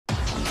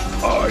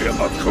I am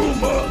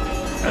Akuma,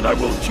 and I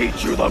will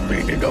teach you the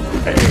meaning of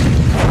pain.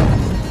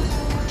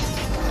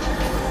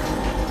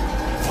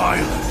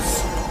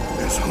 Violence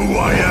is who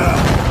I am.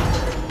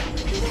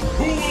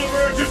 Who will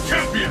emerge as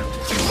champion?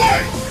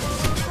 Fight!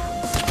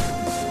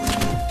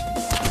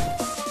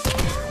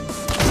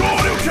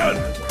 Shoryuken!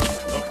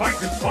 The fight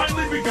has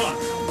finally begun.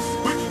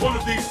 Which one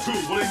of these two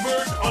will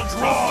emerge on top?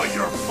 Draw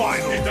your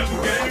final It doesn't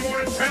get breath. any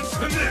more intense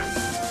than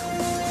this.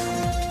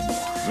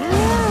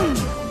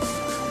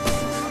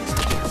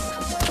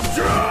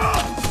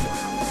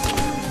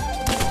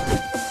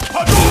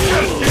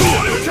 Hadouken!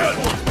 Shoryuken!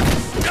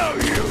 No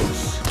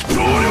use!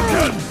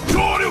 Shoryuken!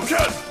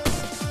 Shoryuken!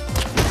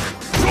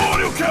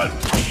 Shoryuken!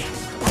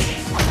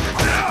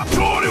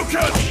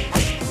 Shoryuken!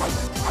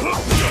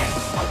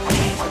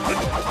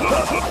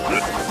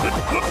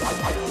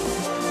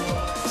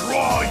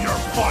 Draw your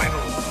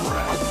final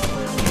breath.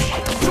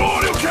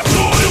 Shoryuken!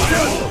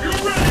 Shoryuken! You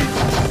ready?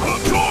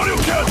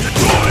 Shoryuken!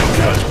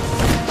 Shoryuken!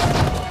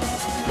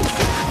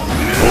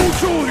 Who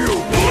told you?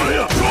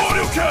 Shoryuken!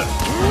 Shoryuken!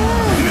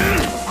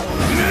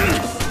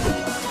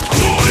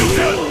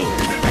 Shoryuken!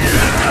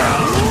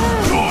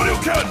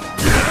 Shoryuken!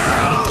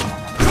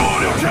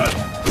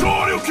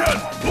 Shoryuken!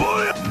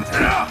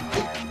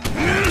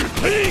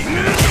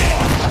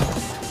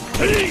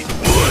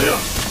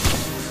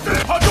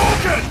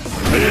 Hadouken!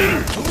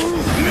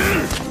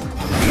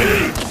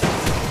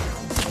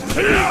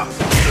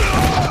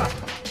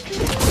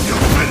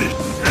 You're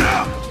finished!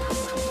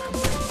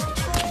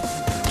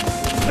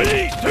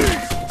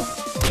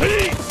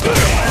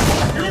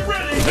 You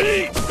ready?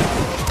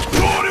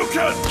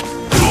 Shoryuken!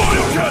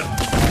 Shoryuken!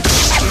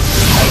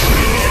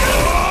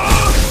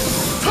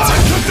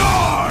 Time to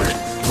die!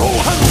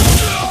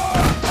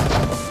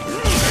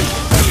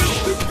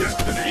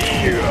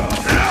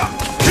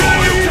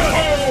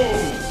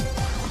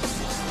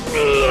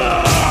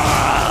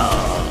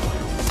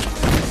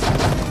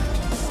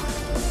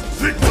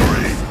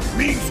 Victory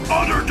means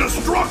utter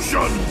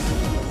destruction!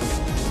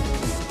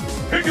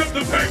 Pick up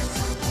the pace.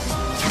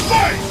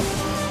 Fight!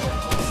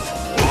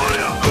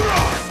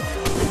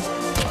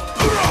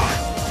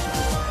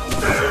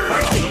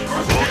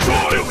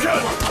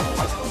 Shoryuken! Shoryuken!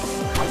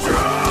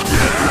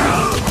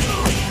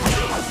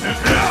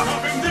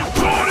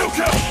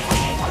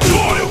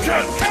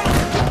 Shoryuken!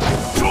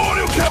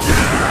 Shoryuken!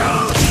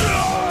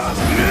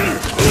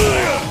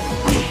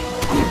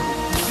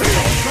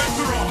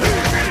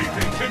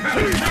 Anything can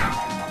happen now.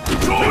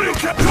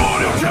 Shoryuken!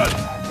 Shoryuken!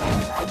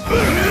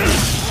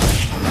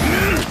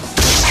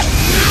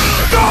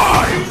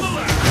 Die!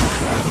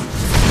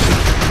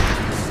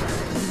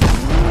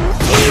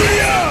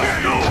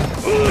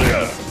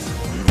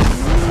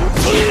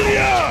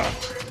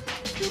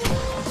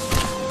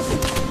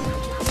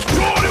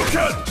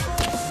 Shoryuken! Shoryuken!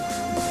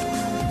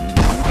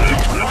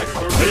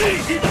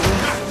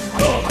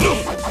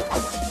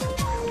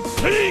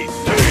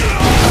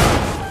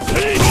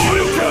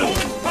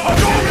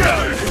 Hadouken!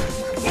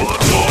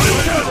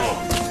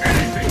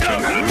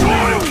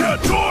 Shoryuken! Shoryuken!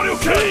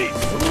 Shoryuken!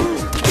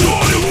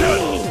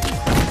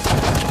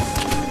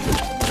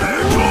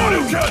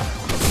 Shoryuken! Shoryuken!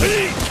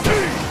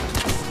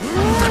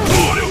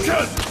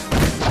 Shoryuken!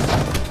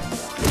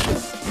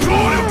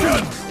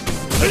 Shoryuken!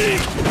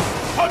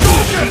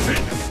 Hadouken!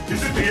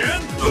 Is it the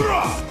end?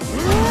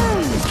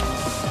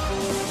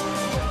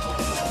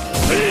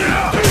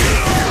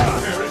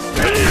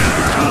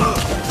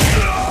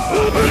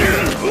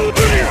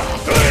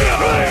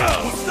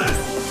 What's this?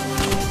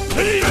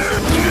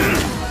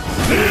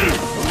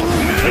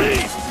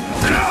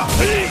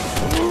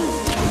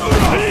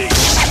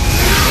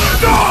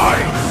 Die!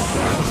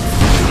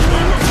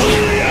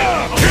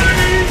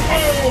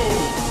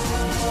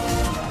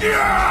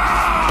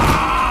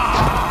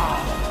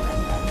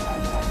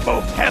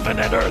 Both heaven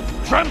and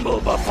earth tremble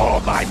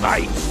before my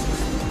might!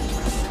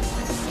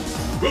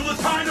 Will the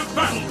tide of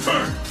battle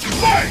turn?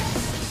 Fight!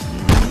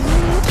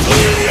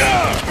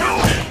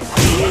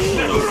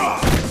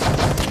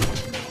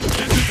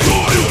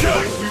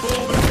 Shoryuken! We've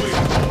all been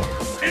waiting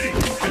for.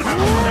 Anything can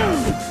happen now.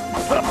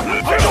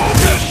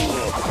 Hadouken!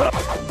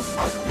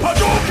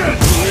 Hadouken!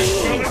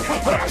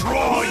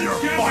 Draw your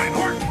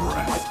final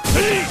breath.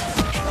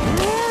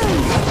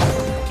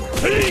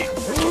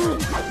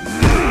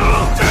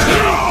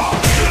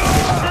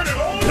 Turn it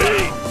all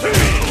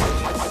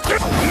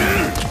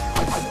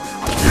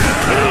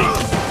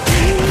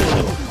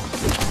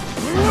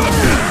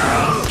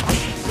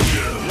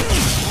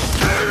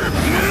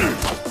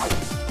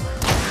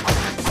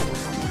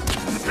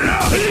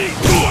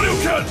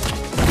Shoryuken!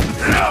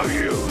 Now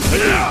you!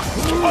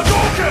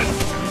 Hadouken!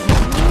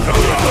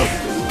 Shoryuken!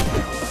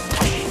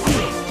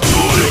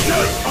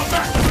 come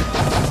back.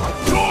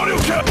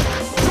 Shoryuken!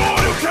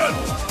 Shoryuken!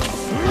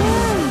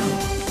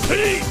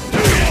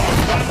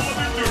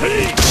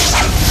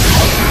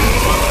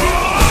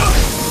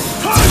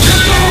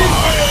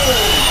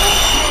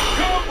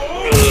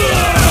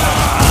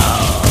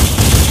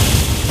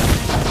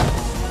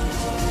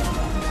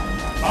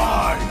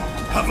 I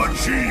have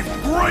achieved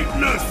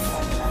greatness!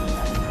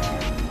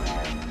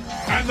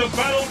 And the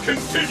battle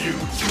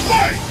continues.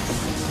 Fight!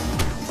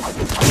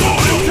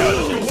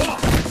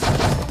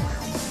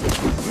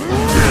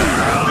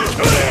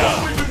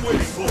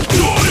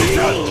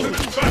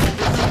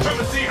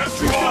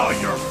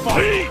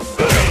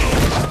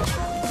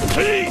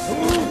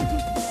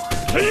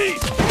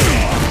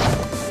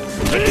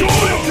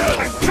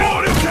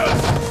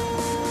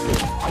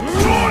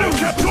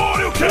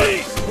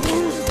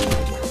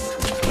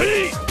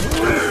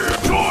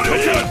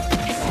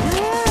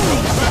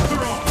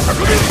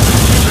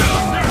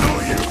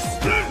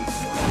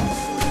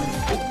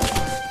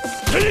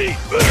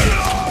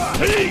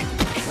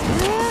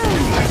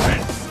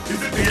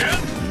 Is it the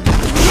end?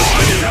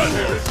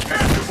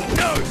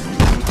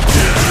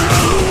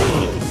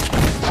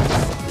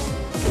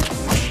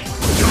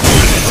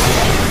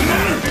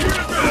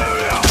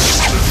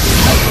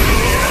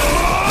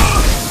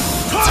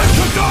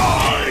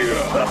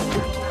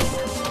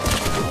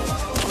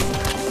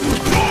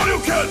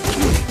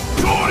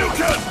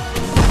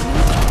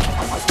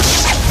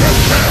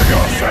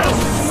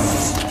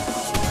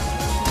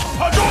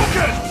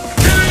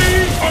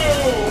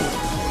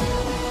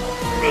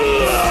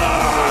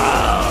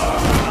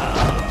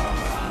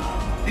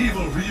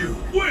 Evil Ryu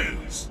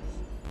wins!